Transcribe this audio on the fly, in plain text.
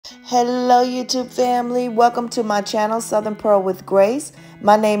Hello, YouTube family. Welcome to my channel, Southern Pearl with Grace.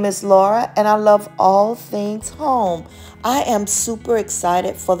 My name is Laura, and I love all things home. I am super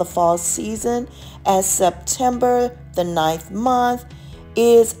excited for the fall season, as September, the ninth month,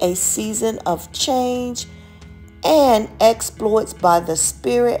 is a season of change and exploits by the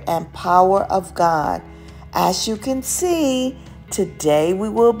Spirit and power of God. As you can see, today we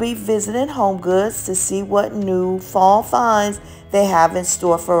will be visiting Homegoods to see what new fall finds they have in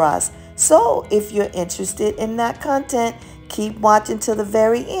store for us. So if you're interested in that content, keep watching till the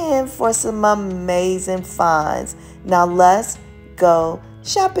very end for some amazing finds. Now let's go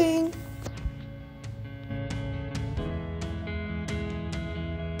shopping.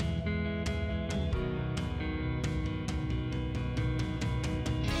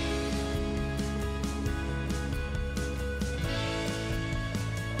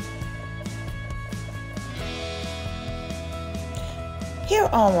 Here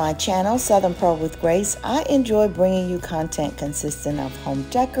on my channel, Southern Pearl with Grace, I enjoy bringing you content consisting of home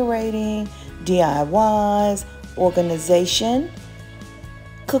decorating, DIYs, organization,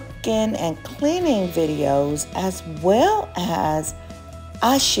 cooking and cleaning videos, as well as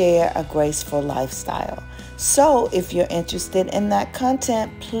I share a graceful lifestyle. So if you're interested in that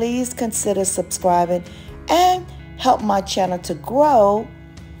content, please consider subscribing and help my channel to grow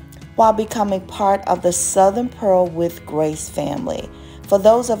while becoming part of the Southern Pearl with Grace family. For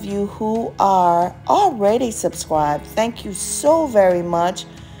those of you who are already subscribed, thank you so very much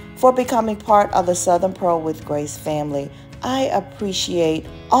for becoming part of the Southern Pearl with Grace family. I appreciate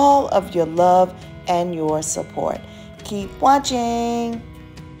all of your love and your support. Keep watching.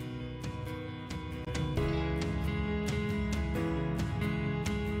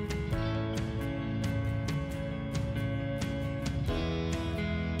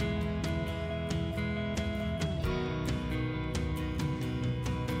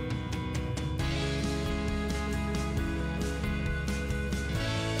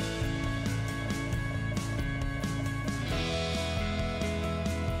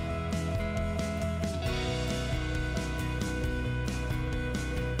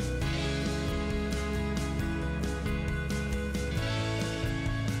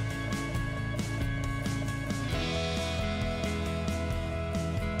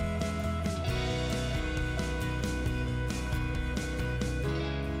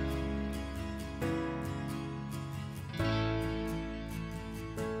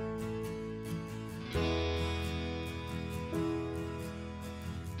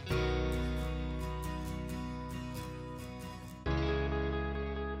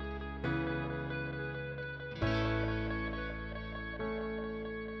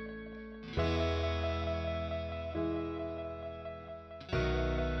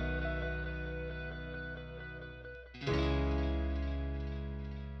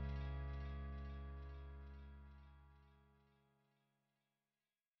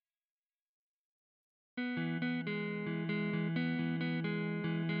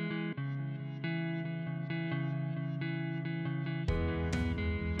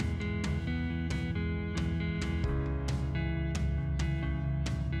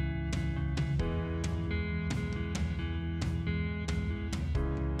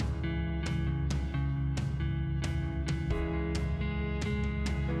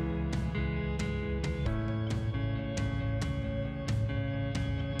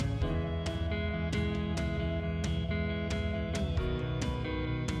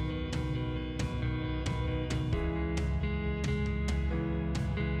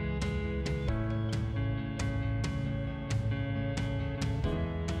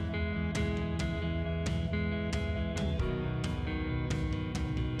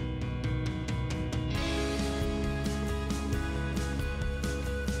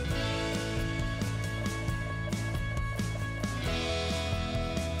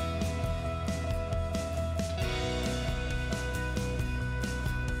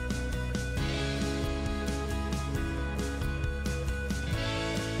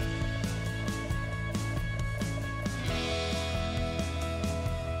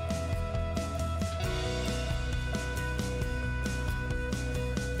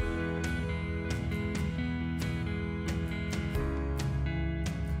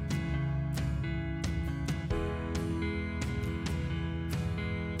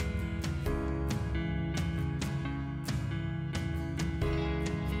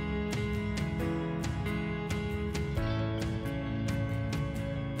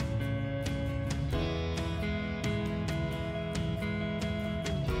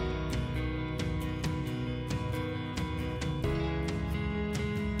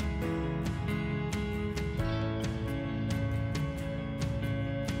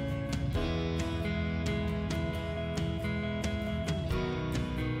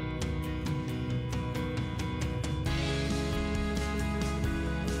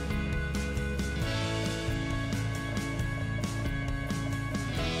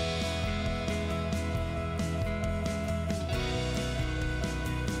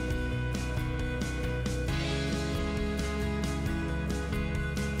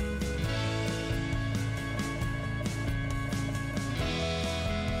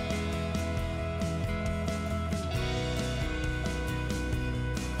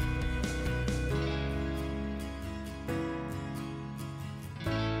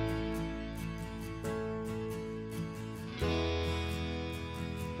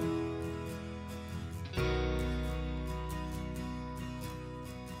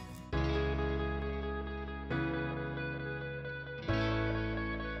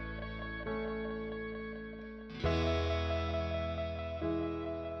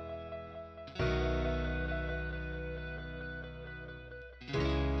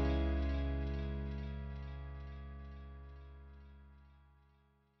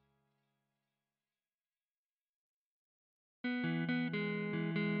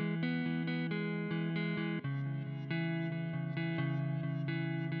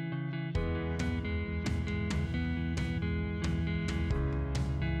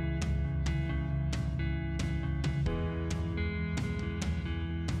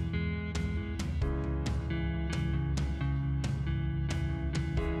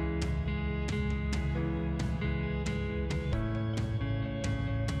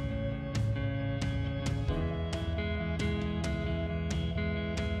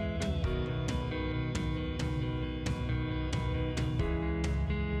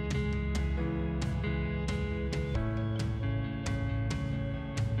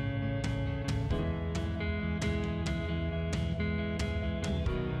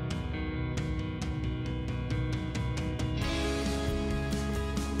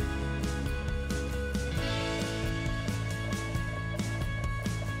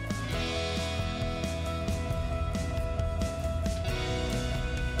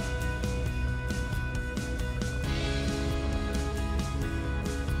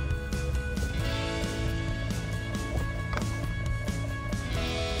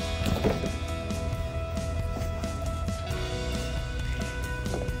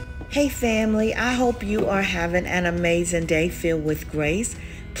 Hey family, I hope you are having an amazing day filled with grace.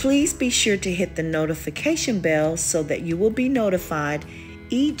 Please be sure to hit the notification bell so that you will be notified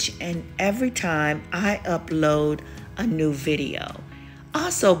each and every time I upload a new video.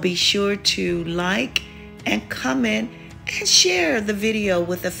 Also, be sure to like and comment and share the video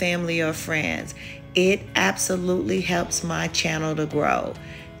with a family or friends. It absolutely helps my channel to grow.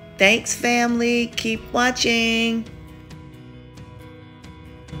 Thanks family, keep watching.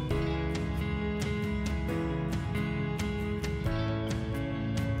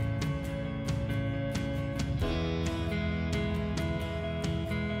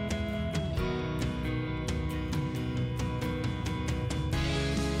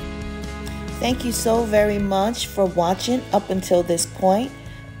 Thank you so very much for watching up until this point.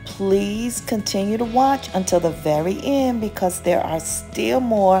 Please continue to watch until the very end because there are still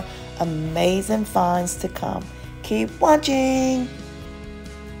more amazing finds to come. Keep watching.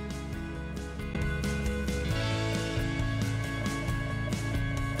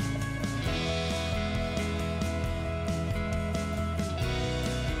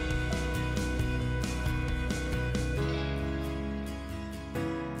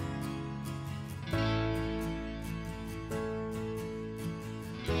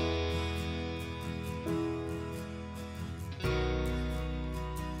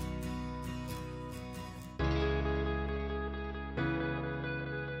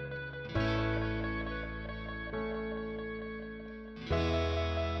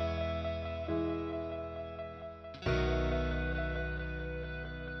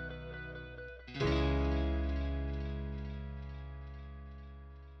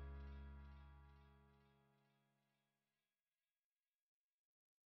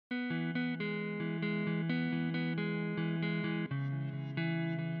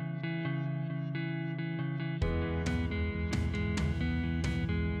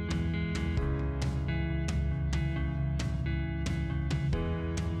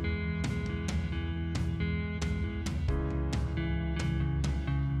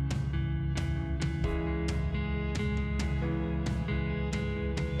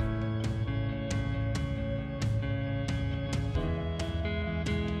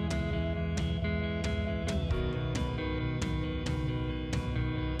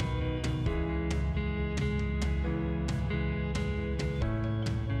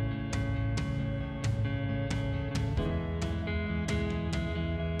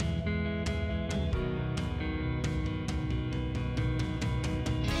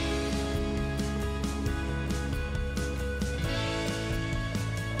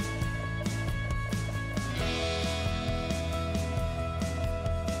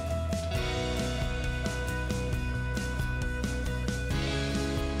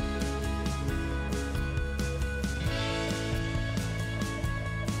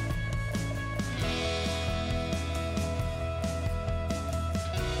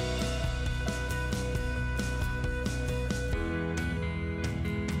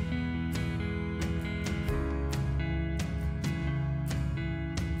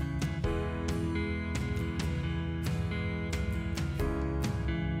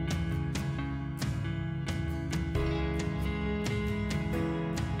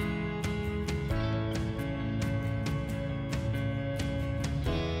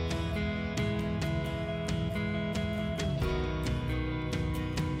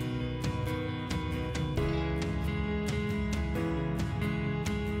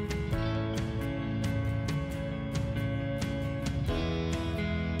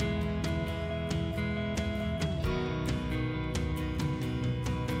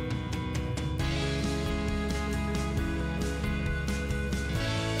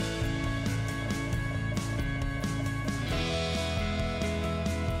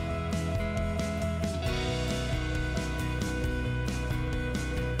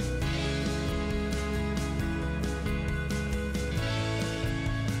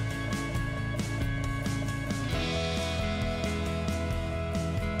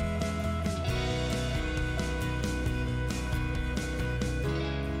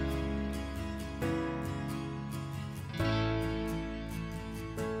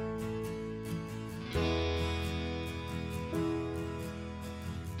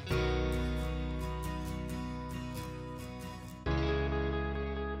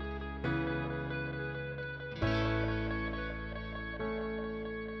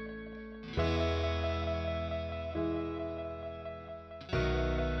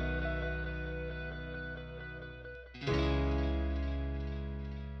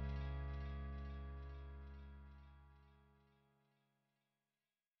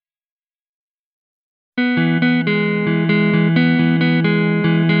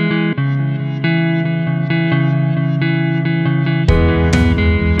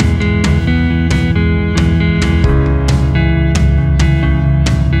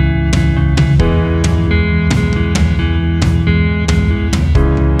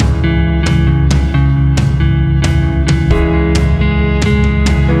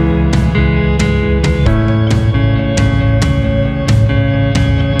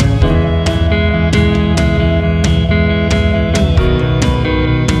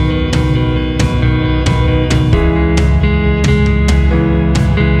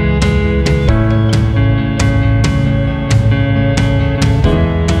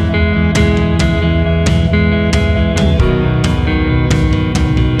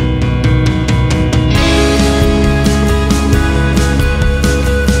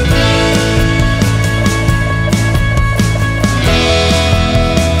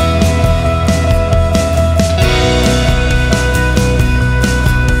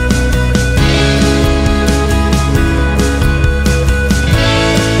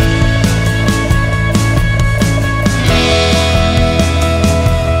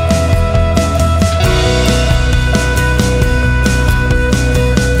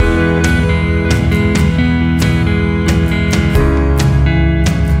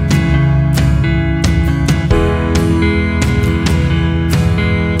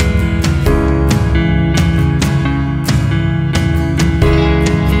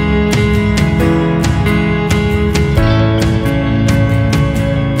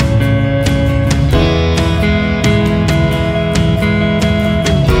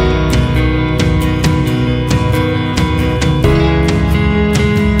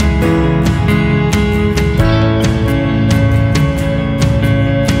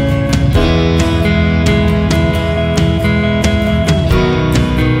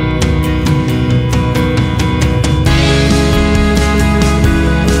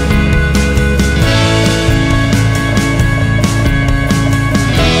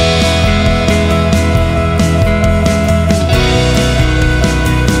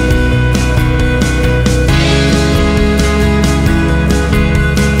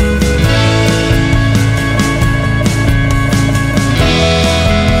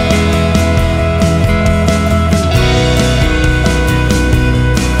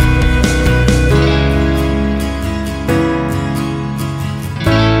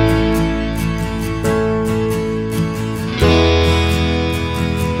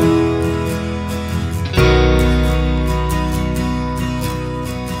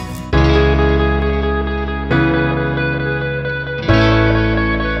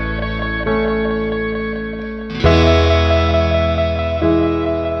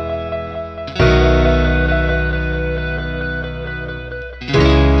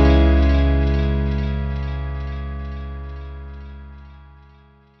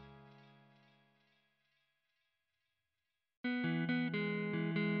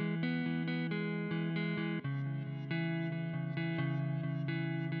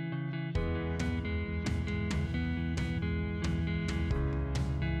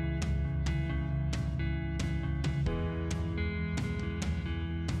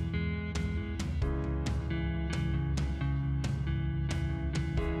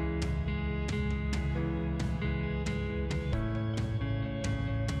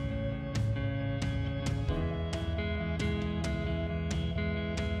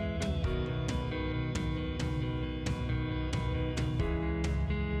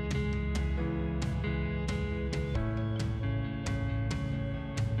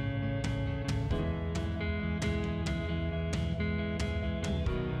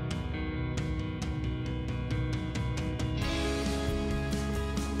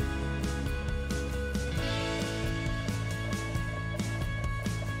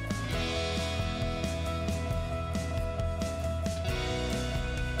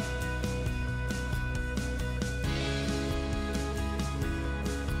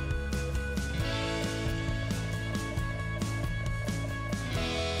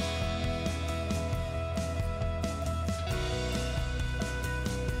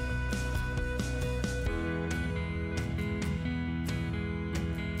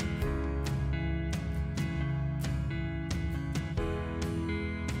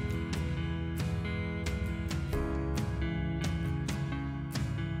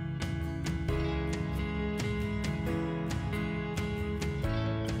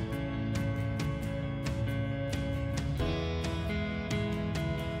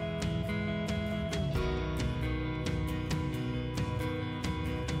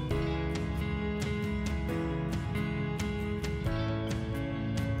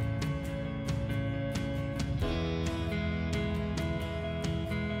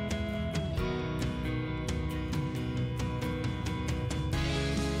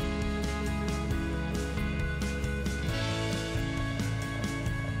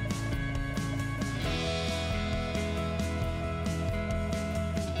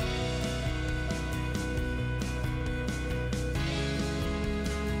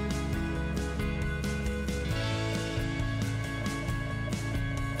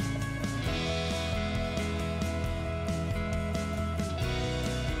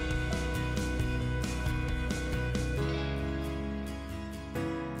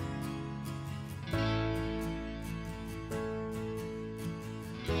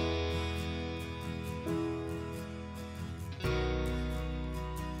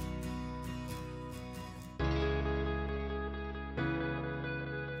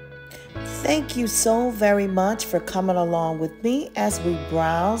 Thank you so very much for coming along with me as we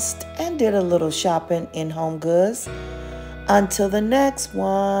browsed and did a little shopping in Homegoods. Until the next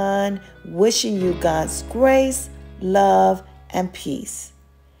one, wishing you God's grace, love, and peace.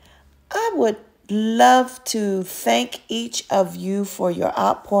 I would love to thank each of you for your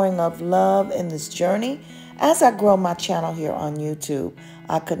outpouring of love in this journey as I grow my channel here on YouTube.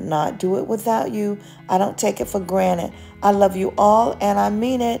 I could not do it without you. I don't take it for granted. I love you all and I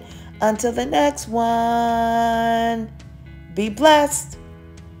mean it. Until the next one, be blessed.